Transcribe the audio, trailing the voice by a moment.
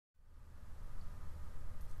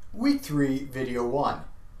Week 3, Video 1,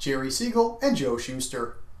 Jerry Siegel and Joe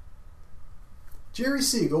Shuster. Jerry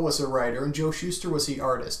Siegel was the writer and Joe Shuster was the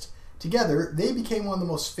artist. Together, they became one of the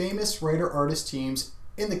most famous writer-artist teams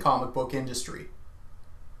in the comic book industry.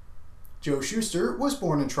 Joe Shuster was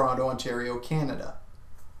born in Toronto, Ontario, Canada.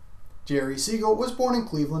 Jerry Siegel was born in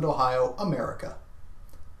Cleveland, Ohio, America.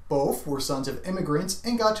 Both were sons of immigrants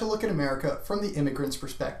and got to look at America from the immigrant's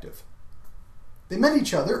perspective. They met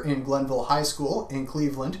each other in Glenville High School in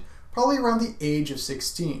Cleveland, probably around the age of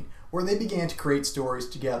 16, where they began to create stories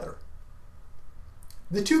together.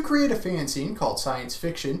 The two created a fanzine called Science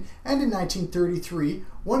Fiction, and in 1933,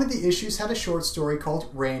 one of the issues had a short story called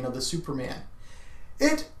Reign of the Superman.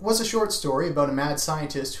 It was a short story about a mad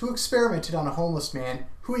scientist who experimented on a homeless man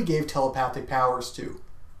who he gave telepathic powers to.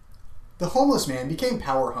 The homeless man became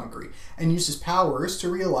power-hungry and used his powers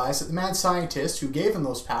to realize that the mad scientist who gave him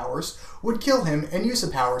those powers would kill him and use the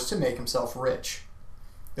powers to make himself rich.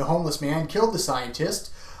 The homeless man killed the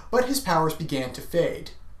scientist, but his powers began to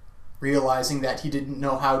fade. Realizing that he didn't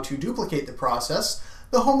know how to duplicate the process,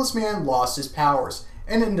 the homeless man lost his powers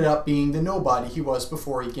and ended up being the nobody he was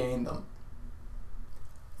before he gained them.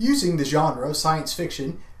 Using the genre of science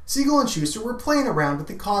fiction, Siegel and Shuster were playing around with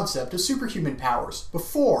the concept of superhuman powers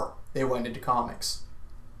before they went into comics.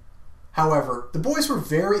 However, the boys were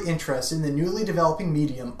very interested in the newly developing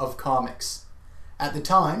medium of comics. At the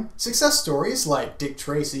time, success stories like Dick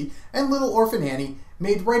Tracy and Little Orphan Annie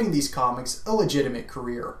made writing these comics a legitimate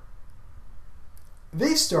career.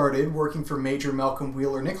 They started working for Major Malcolm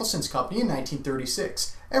Wheeler Nicholson's company in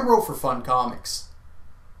 1936 and wrote for Fun Comics.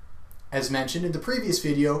 As mentioned in the previous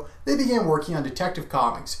video, they began working on Detective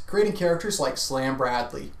Comics, creating characters like Slam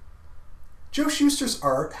Bradley. Joe Shuster's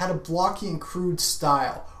art had a blocky and crude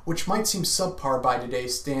style, which might seem subpar by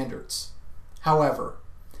today's standards. However,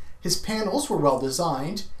 his panels were well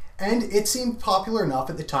designed, and it seemed popular enough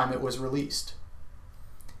at the time it was released.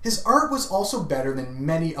 His art was also better than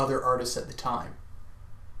many other artists at the time.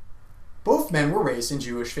 Both men were raised in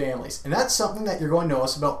Jewish families, and that's something that you're going to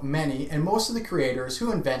notice about many and most of the creators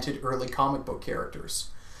who invented early comic book characters.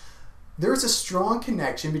 There is a strong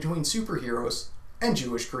connection between superheroes and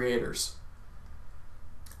Jewish creators.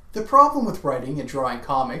 The problem with writing and drawing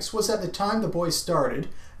comics was at the time the boys started,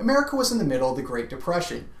 America was in the middle of the Great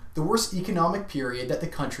Depression, the worst economic period that the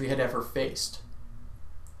country had ever faced.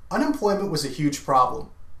 Unemployment was a huge problem,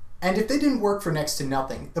 and if they didn't work for next to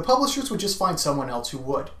nothing, the publishers would just find someone else who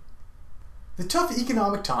would. The tough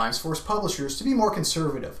economic times forced publishers to be more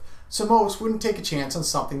conservative, so most wouldn't take a chance on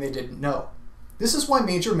something they didn't know. This is why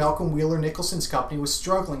Major Malcolm Wheeler Nicholson's company was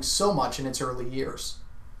struggling so much in its early years.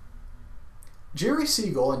 Jerry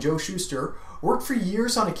Siegel and Joe Shuster worked for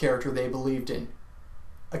years on a character they believed in.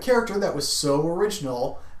 A character that was so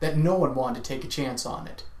original that no one wanted to take a chance on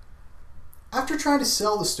it. After trying to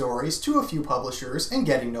sell the stories to a few publishers and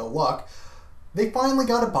getting no luck, they finally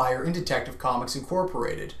got a buyer in Detective Comics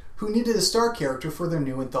Incorporated, who needed a star character for their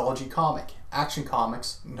new anthology comic, Action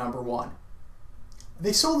Comics #1.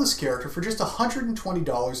 They sold this character for just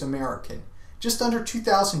 $120 American, just under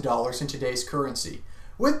 $2,000 in today's currency,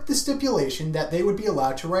 with the stipulation that they would be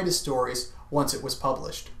allowed to write his stories once it was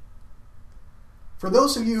published. For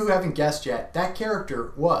those of you who haven't guessed yet, that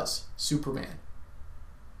character was Superman.